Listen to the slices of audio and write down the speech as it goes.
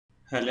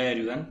Hello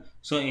everyone.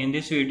 So in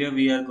this video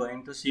we are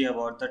going to see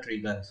about the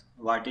triggers.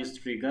 What is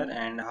trigger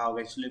and how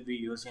actually we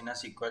use in a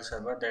SQL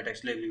server, that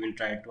actually we will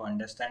try to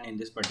understand in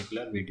this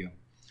particular video.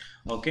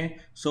 Okay,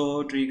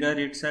 so trigger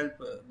itself,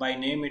 by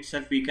name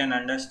itself we can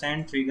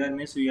understand trigger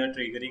means we are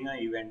triggering an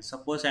event.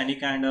 Suppose any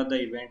kind of the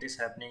event is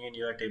happening in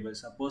your table.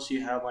 Suppose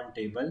you have one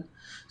table.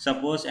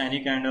 Suppose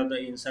any kind of the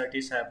insert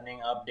is happening,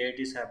 update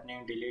is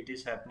happening, delete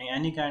is happening,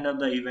 any kind of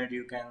the event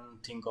you can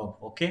think of.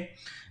 Okay,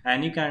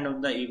 any kind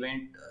of the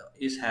event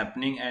is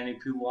happening, and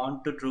if you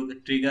want to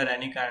trigger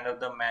any kind of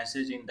the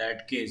message in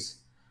that case,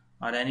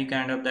 or any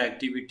kind of the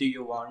activity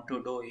you want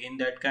to do in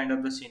that kind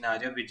of the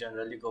scenario, we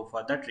generally go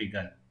for the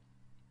trigger.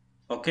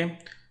 Okay,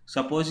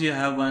 suppose you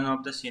have one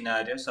of the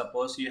scenario.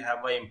 Suppose you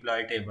have a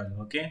employee table.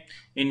 Okay,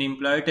 in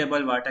employee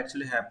table what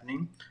actually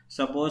happening,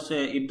 suppose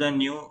if the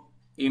new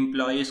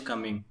employee is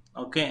coming,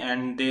 okay,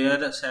 and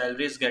their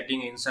salary is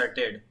getting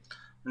inserted.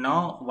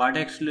 Now what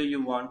actually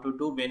you want to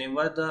do,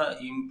 whenever the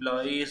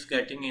employee is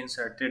getting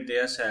inserted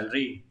their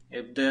salary,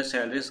 if their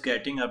salary is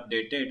getting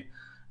updated,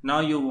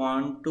 now you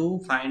want to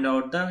find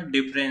out the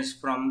difference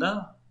from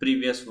the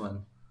previous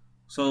one.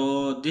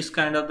 So this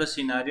kind of the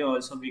scenario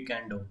also we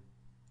can do.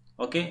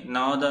 Okay,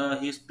 now the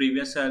his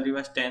previous salary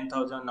was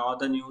 10,000. Now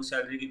the new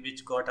salary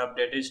which got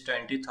updated is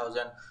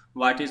 20,000.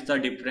 What is the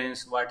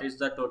difference? What is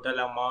the total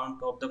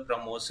amount of the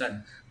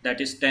promotion?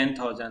 That is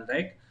 10,000,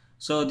 right?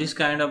 So this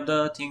kind of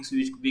the things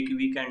which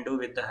we can do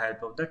with the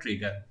help of the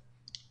trigger.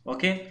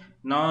 Okay,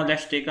 now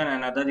let's take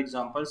another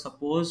example.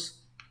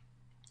 Suppose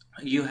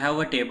you have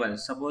a table.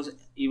 Suppose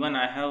even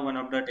I have one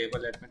of the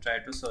table. Let me try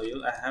to show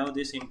you. I have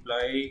this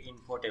employee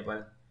info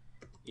table.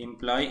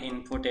 Employee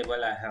info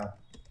table I have.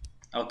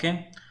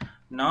 Okay,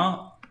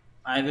 now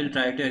I will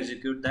try to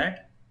execute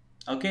that.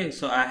 Okay,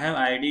 so I have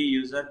id,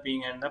 user,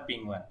 ping and the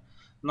ping one.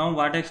 Now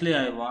what actually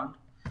I want,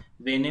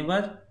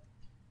 whenever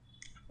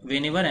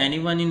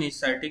anyone is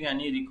inserting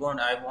any record,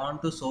 I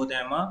want to show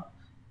them a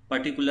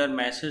particular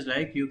message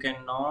like you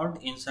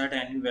cannot insert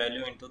any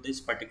value into this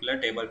particular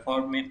table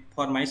for me,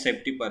 for my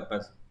safety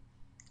purpose.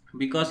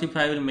 Because if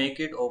I will make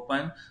it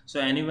open,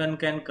 so anyone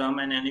can come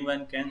and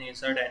anyone can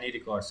insert any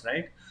records,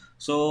 right?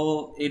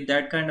 So in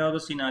that kind of a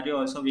scenario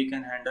also we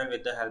can handle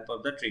with the help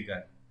of the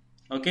trigger.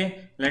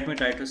 Okay, let me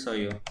try to show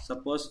you.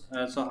 Suppose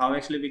so how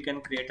actually we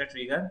can create a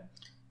trigger.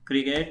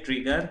 Create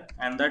trigger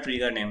and the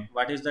trigger name.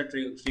 What is the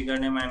trigger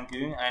name I am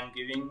giving? I am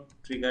giving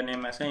trigger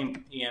name as a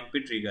emp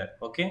trigger.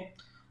 Okay,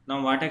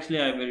 now what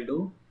actually I will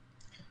do,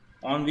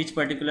 on which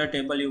particular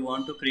table you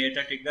want to create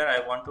a trigger.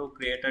 I want to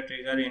create a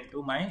trigger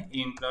into my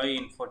employee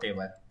info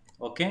table.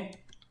 Okay,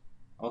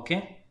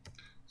 okay,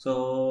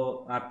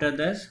 so after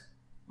this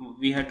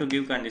we have to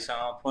give condition.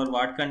 For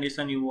what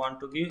condition you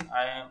want to give,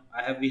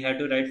 I have we have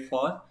to write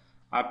for.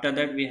 After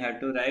that we have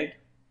to write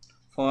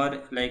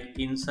for like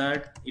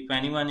insert, if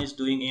anyone is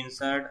doing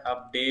insert,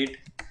 update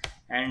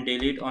and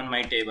delete on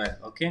my table.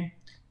 Okay,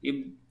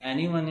 if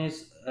anyone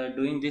is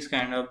doing this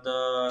kind of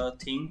the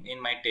thing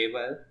in my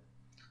table,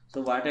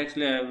 so what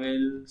actually I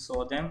will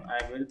show them,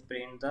 I will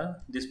print the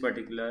this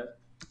particular,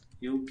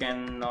 you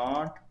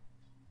cannot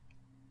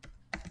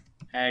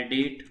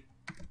edit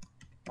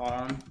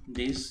on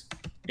this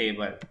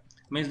table,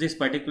 means this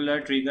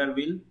particular trigger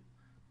will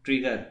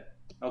trigger.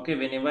 Okay,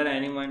 whenever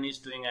anyone is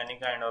doing any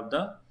kind of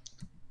the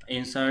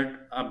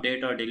insert,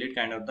 update or delete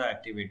kind of the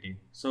activity,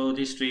 so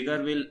this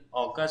trigger will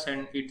occur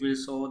and it will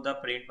show the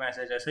print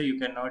message as a you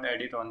cannot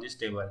edit on this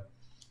table.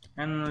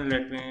 And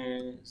let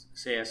me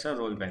say as a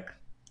rollback.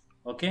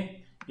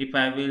 Okay, if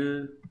I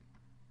will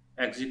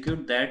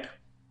execute that,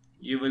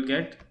 you will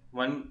get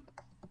one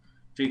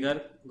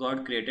trigger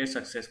got created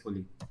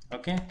successfully.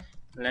 Okay,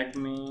 let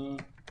me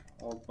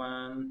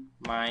open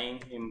my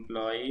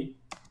employee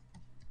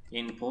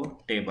info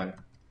table.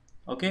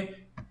 Okay,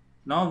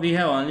 now we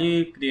have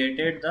only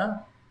created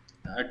the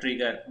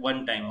trigger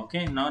one time.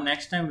 Okay, now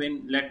next time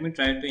when let me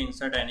try to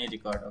insert any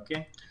record.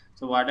 Okay,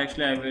 so what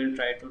actually I will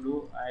try to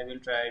do, I will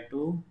try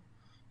to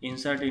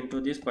insert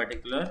into this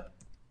particular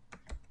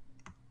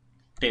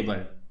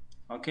table.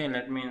 Okay,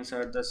 let me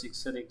insert the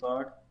 6th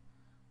record.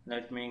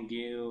 Let me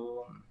give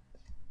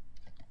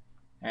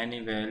any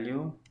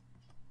value.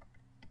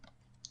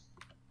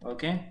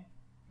 Okay,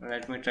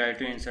 let me try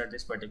to insert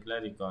this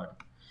particular record.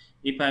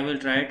 If I will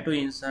try to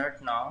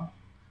insert now,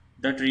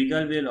 the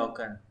trigger will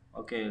occur.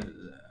 Okay,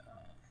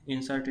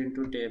 insert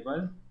into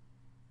table,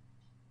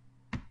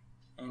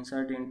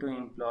 insert into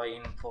employee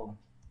info.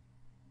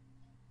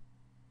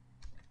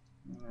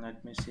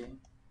 Let me see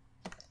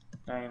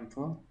the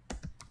info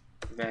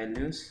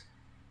values.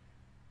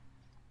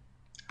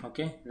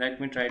 Okay,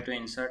 let me try to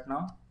insert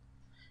now.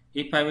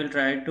 If I will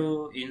try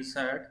to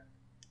insert,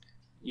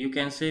 you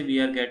can see we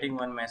are getting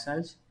one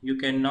message, you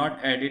cannot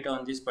edit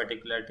on this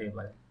particular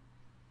table.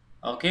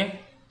 Okay,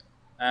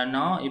 and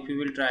now if you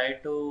will try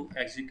to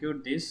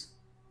execute this,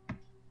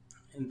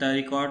 the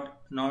record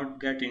not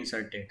get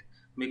inserted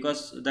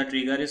because the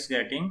trigger is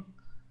getting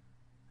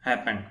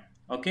happened.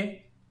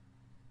 Okay,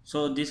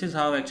 so this is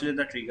how actually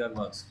the trigger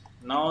works.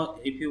 Now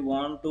if you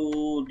want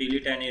to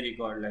delete any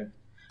record, like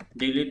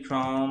delete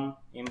from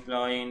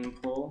employee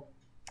info,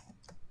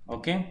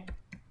 Okay,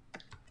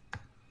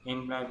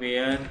 in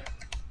where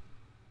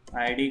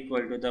id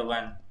equal to the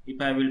 1,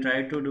 if I will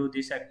try to do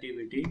this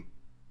activity,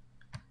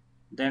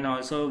 then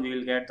also we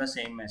will get the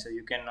same message,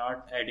 you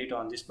cannot edit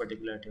on this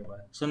particular table.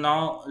 So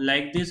now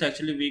like this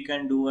actually we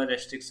can do a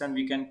restriction,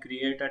 we can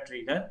create a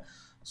trigger.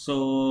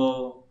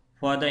 So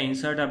for the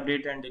insert,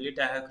 update and delete,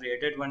 I have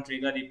created one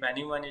trigger. If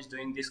anyone is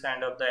doing this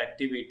kind of the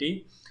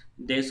activity,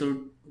 they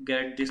should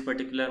get this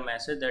particular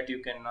message that you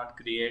cannot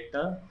create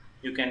a,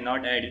 you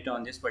cannot edit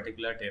on this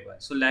particular table.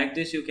 So like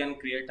this you can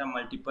create a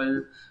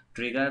multiple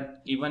trigger.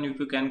 Even if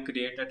you can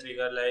create a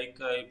trigger like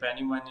if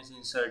anyone is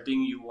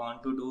inserting, you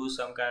want to do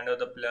some kind of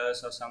the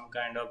plus or some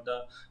kind of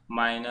the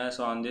minus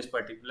on this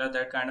particular,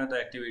 that kind of the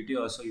activity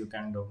also you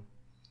can do.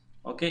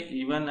 Okay,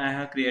 even I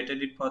have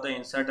created it for the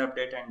insert,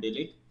 update and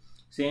delete.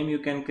 Same you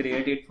can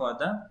create it for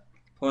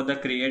the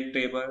create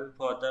table,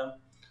 for the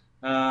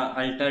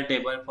alter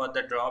table, for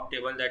the drop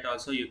table, that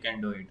also you can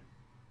do it.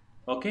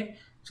 Okay,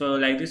 so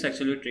like this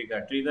actually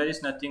trigger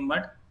is nothing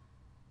but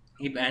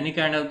if any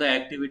kind of the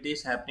activity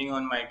is happening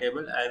on my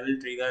table, I will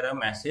trigger a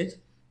message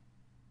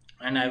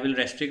and I will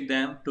restrict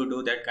them to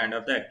do that kind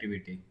of the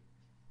activity.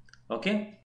 Okay.